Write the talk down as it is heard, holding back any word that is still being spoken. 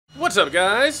What's up,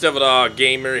 guys?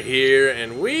 TheDevildogGamer here,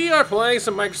 and we are playing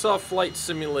some Microsoft Flight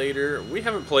Simulator. We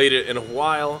haven't played it in a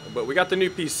while, but we got the new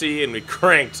PC and we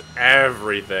cranked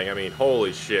everything. I mean,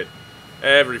 holy shit.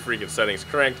 Every freaking setting's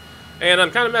cranked. And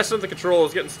I'm kind of messing with the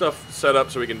controls, getting stuff set up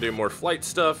so we can do more flight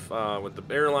stuff with the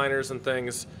airliners and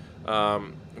things. But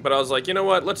I was like, you know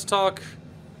what, let's talk.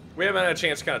 We haven't had a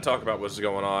chance to kind of talk about what's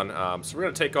going on. So we're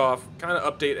going to take off, kind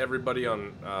of update everybody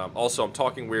on... also, I'm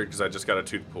talking weird because I just got a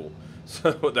tooth pulled.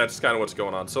 So that's kind of what's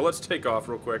going on. So let's take off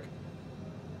real quick.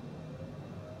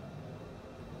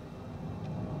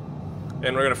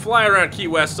 And we're going to fly around Key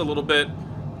West a little bit,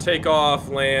 take off,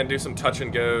 land, do some touch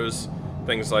and goes,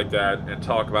 things like that, and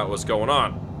talk about what's going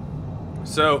on.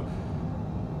 So,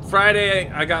 Friday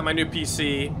I got my new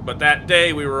PC, but that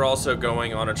day we were also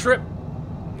going on a trip.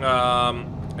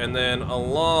 And then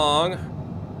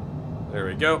along, there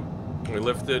we go, we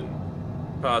lifted,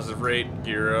 positive rate,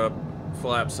 gear up,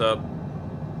 flaps up.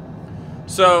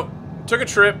 So, took a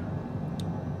trip.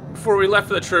 Before we left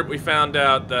for the trip, we found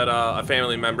out that a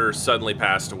family member suddenly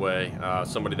passed away.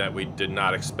 Somebody that we did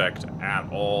not expect at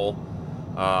all.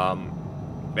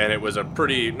 And it was a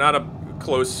pretty, not a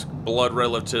close blood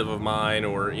relative of mine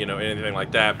or, you know, anything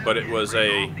like that, but it was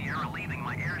a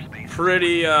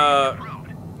pretty,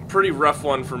 pretty rough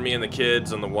one for me and the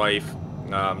kids and the wife.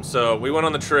 So we went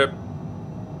on the trip.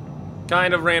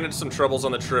 Kind of ran into some troubles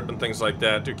on the trip and things like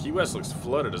that. Dude, Key West looks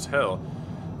flooded as hell.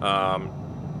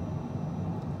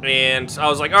 And I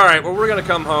was like, alright, well, we're going to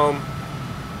come home.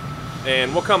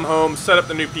 And we'll come home, set up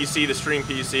the new PC, the stream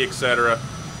PC, etc.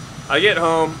 I get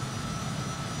home.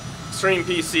 Stream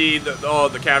PC,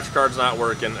 the capture card's not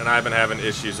working, and I've been having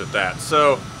issues with that.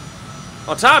 So,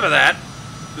 on top of that,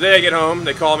 the day I get home,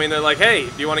 they call me and they're like, hey,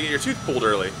 do you want to get your tooth pulled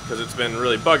early? Because it's been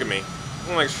really bugging me.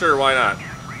 I'm like, sure, why not?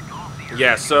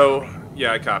 Yeah, so...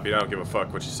 yeah, I copied. I don't give a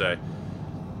fuck what you say.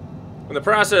 In the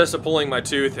process of pulling my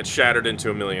tooth, it shattered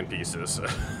into a million pieces.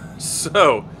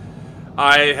 So,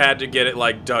 I had to get it,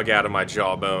 like, dug out of my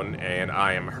jawbone, and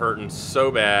I am hurting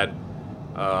so bad.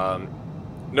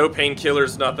 No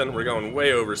painkillers, nothing. We're going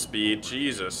way over speed.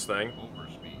 Jesus thing.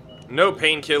 No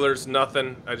painkillers,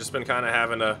 nothing. I've just been kind of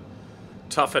having to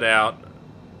tough it out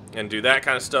and do that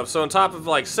kind of stuff. So, on top of,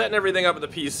 like, setting everything up at the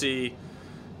PC,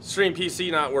 stream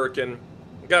PC not working,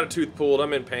 got a tooth pulled,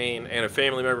 I'm in pain, and a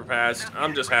family member passed.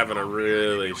 I'm just having a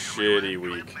really shitty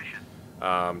week,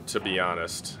 to be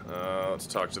honest. Let's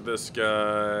talk to this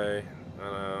guy.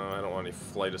 I don't want any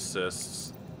flight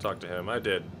assists. Talk to him. I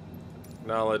did.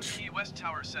 Knowledge. Key West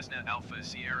Tower, Cessna Alpha,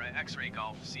 Sierra X-Ray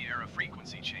Golf, Sierra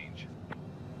frequency change.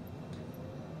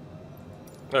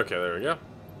 Okay, there we go.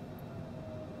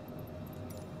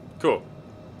 Cool.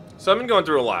 So I've been going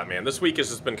through a lot, man. This week has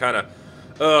just been kind of...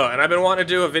 and I've been wanting to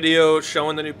do a video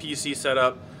showing the new PC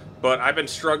setup, but I've been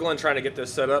struggling trying to get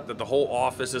this set up, that the whole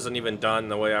office isn't even done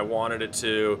the way I wanted it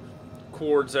to.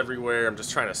 Cords everywhere, I'm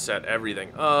just trying to set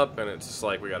everything up, and it's just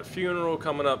like, we got a funeral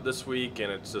coming up this week,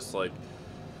 and it's just like,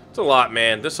 it's a lot,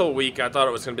 man. This whole week, I thought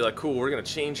it was going to be like, cool, we're going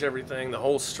to change everything, the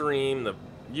whole stream, the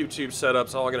YouTube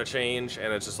setup's all going to change,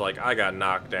 and it's just like, I got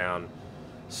knocked down,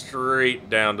 straight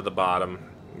down to the bottom.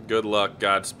 Good luck,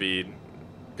 Godspeed.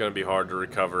 Going to be hard to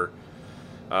recover.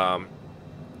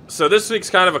 So this week's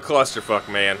kind of a clusterfuck,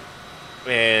 man.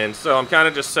 And so I'm kind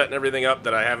of just setting everything up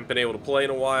that I haven't been able to play in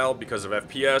a while because of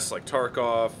FPS, like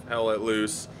Tarkov, Hell Let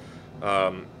Loose,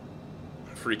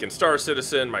 freaking Star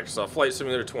Citizen, Microsoft Flight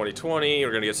Simulator 2020.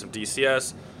 We're going to get some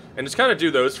DCS. And just kind of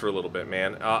do those for a little bit,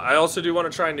 man. I also do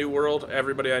want to try New World.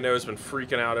 Everybody I know has been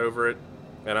freaking out over it.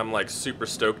 And I'm like super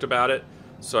stoked about it.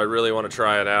 So I really want to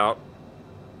try it out.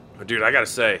 But dude, I gotta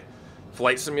say,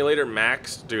 Flight Simulator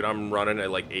Max, dude, I'm running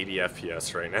at like 80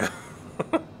 FPS right now.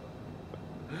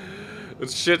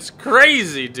 This shit's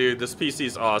crazy, dude. This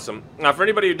PC's awesome. Now, for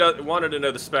anybody who wanted to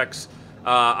know the specs,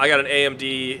 I got an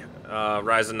AMD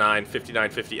Ryzen 9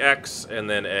 5950X and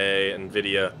then a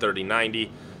NVIDIA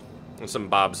 3090 and some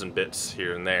bobs and bits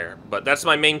here and there. But that's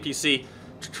my main PC.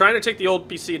 Trying to take the old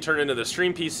PC and turn it into the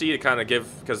stream PC to kind of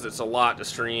give, because it's a lot to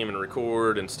stream and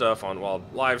record and stuff on while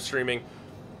live streaming.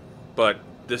 But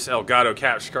this Elgato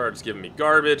capture card is giving me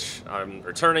garbage. I'm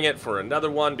returning it for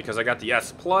another one because I got the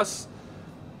S Plus,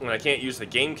 and I can't use the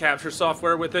game capture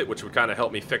software with it, which would kind of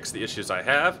help me fix the issues I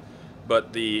have.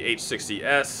 But the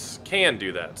H60S can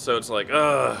do that. So it's like,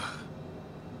 ugh.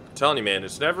 I'm telling you, man,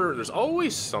 there's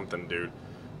always something, dude.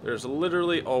 There's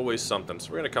literally always something.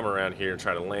 So we're going to come around here and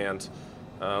try to land.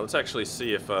 Let's actually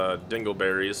see if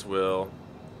Dingleberries will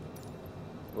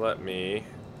let me...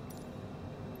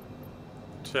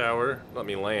 tower, let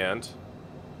me land.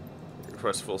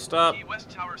 Press full stop. Key West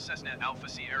Tower, Cessna Alpha,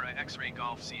 Sierra X-Ray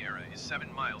Golf, Sierra is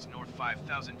 7 miles north,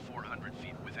 5,400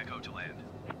 feet with Echo to land.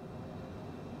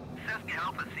 Cessna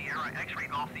Alpha Sierra X-Ray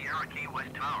Golf Sierra Key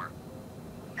West Tower.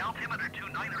 Altimeter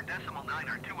 29er decimal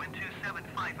 9er 2 and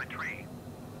 275 a tree.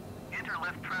 Enter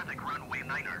left traffic runway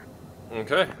 9er.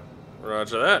 Okay,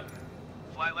 roger that.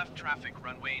 Fly left traffic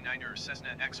runway 9er Cessna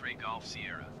X-Ray Golf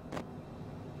Sierra.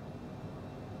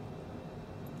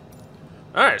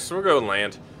 Alright, so we'll go and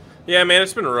land. Yeah, man,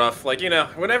 it's been rough. Like, you know,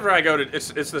 whenever I go to... It's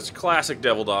this classic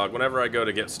Devil Dog. Whenever I go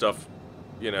to get stuff,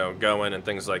 you know, going and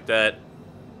things like that,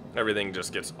 everything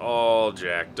just gets all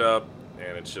jacked up.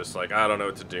 And it's just like, I don't know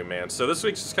what to do, man. So this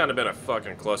week's just kind of been a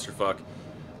fucking clusterfuck.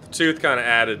 The tooth kind of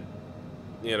added,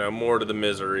 you know, more to the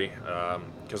misery.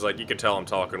 Because, like, you can tell I'm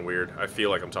talking weird. I feel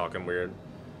like I'm talking weird.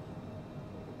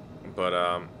 But,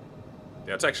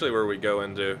 yeah, it's actually where we go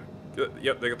into...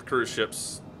 Yep, they got the cruise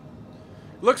ships.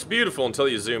 Looks beautiful until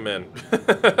you zoom in.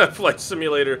 Flight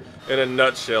simulator in a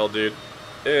nutshell, dude.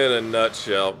 In a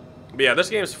nutshell. But yeah, this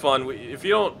game's fun. If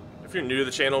you're new to the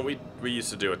channel, we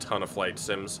used to do a ton of flight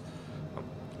sims.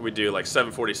 We do like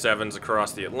 747s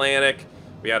across the Atlantic.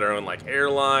 We had our own like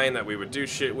airline that we would do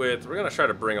shit with. We're gonna try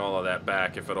to bring all of that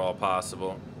back if at all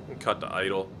possible. And cut to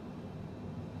idle.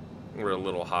 We're a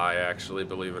little high actually,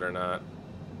 believe it or not.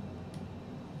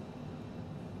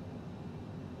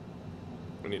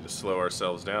 We need to slow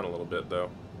ourselves down a little bit,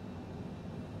 though.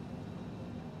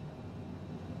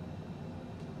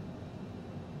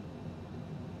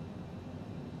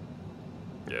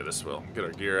 Yeah, this will. Get our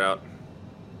gear out.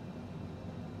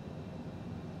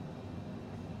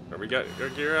 Have we got our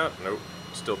gear out? Nope.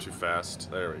 Still too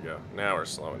fast. There we go. Now we're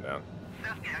slowing down.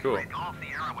 Cool. Golf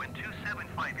Sierra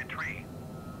 275 a tree.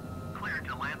 Cleared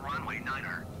to land runway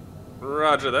 9er.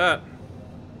 Roger that.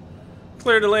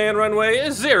 Clear to land runway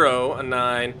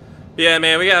 09. Yeah,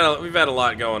 man, we've had a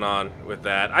lot going on with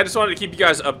that. I just wanted to keep you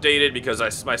guys updated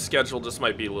because my schedule just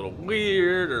might be a little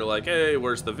weird, or like, hey,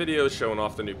 where's the video showing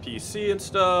off the new PC and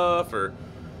stuff, or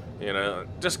you know,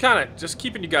 just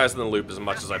keeping you guys in the loop as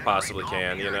much as I possibly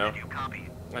can, you know.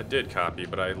 I did copy,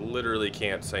 but I literally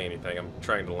can't say anything. I'm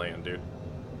trying to land, dude.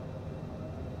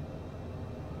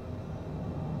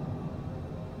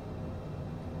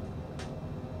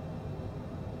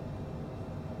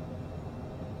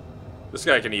 This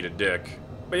guy can eat a dick.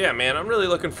 But yeah, man, I'm really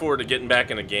looking forward to getting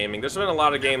back into gaming. There's been a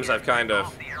lot of games I've kind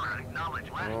of...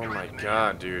 Oh my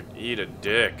god, dude. Eat a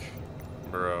dick.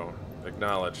 Bro.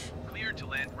 Acknowledge.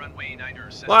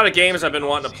 A lot of games I've been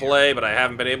wanting to play, but I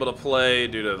haven't been able to play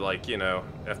due to, like, you know,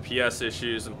 FPS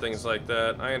issues and things like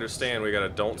that. I understand we got a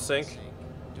don't sink.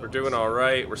 We're doing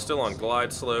alright. We're still on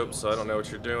glide slope, so I don't know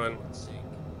what you're doing.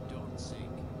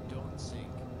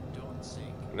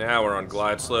 Now we're on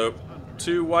glide slope.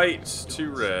 2 white,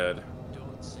 2 red.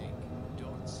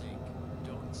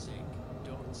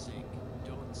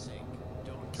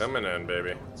 Coming in,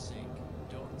 baby.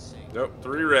 Nope,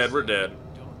 3 red, we're dead.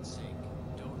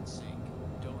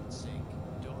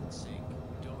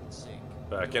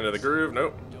 Back into the groove,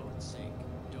 nope.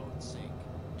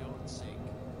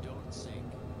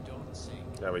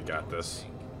 Yeah, we got this.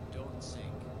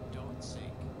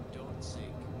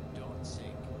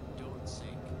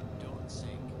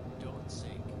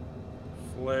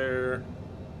 Flare.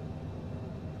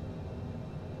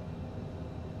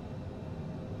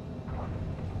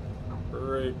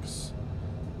 Brakes.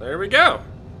 There we go.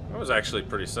 That was actually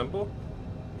pretty simple.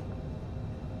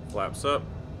 Flaps up.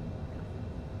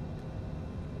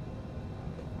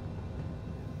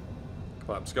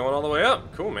 Flaps going all the way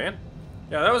up. Cool, man.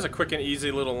 Yeah, that was a quick and easy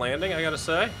little landing, I gotta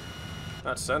say.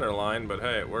 Not center line, but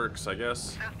hey, it works, I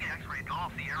guess. X-Ray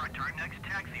Golf Sierra, turn next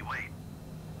taxiway.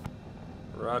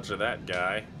 Roger that,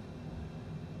 guy.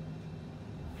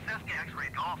 Cessna X-Ray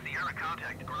Golf Sierra,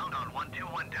 contact ground on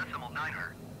 121 decimal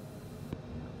 9er.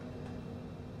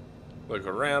 Look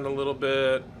around a little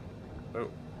bit. Oh,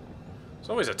 it's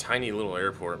always a tiny little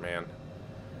airport, man.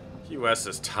 Key West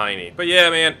is tiny, but yeah,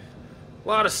 man, a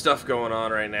lot of stuff going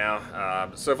on right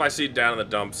now. So if I see down in the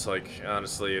dumps, like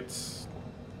honestly, it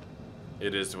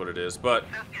is what it is. But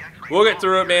we'll get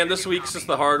through it, man. This week's just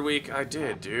the hard week. I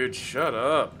did, dude. Shut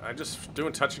up. I just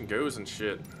doing touch and goes and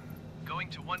shit. Going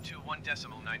to 121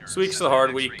 decimal 9er. This week's the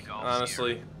hard week,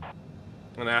 honestly.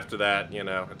 And after that, you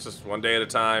know, it's just one day at a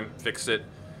time. Fix it.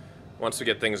 Once we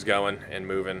get things going and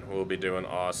moving, we'll be doing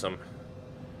awesome.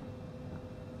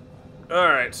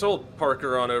 Alright, so we'll park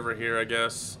her on over here, I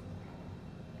guess.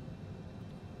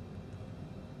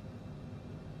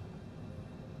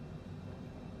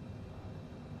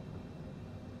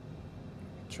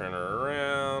 Turn her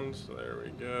around. So there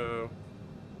we go.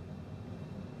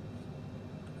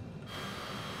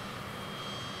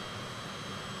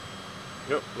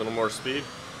 Yep, a little more speed.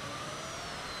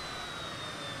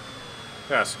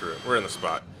 Ah, screw it. We're in the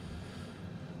spot.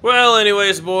 Well,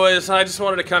 anyways, boys, I just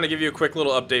wanted to kind of give you a quick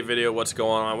little update video of what's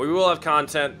going on. We will have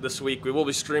content this week. We will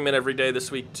be streaming every day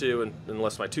this week, too,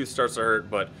 unless my tooth starts to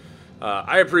hurt. But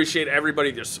I appreciate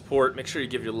everybody, their support. Make sure you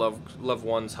give your loved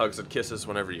ones hugs and kisses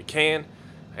whenever you can.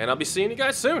 And I'll be seeing you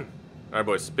guys soon. All right,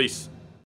 boys. Peace.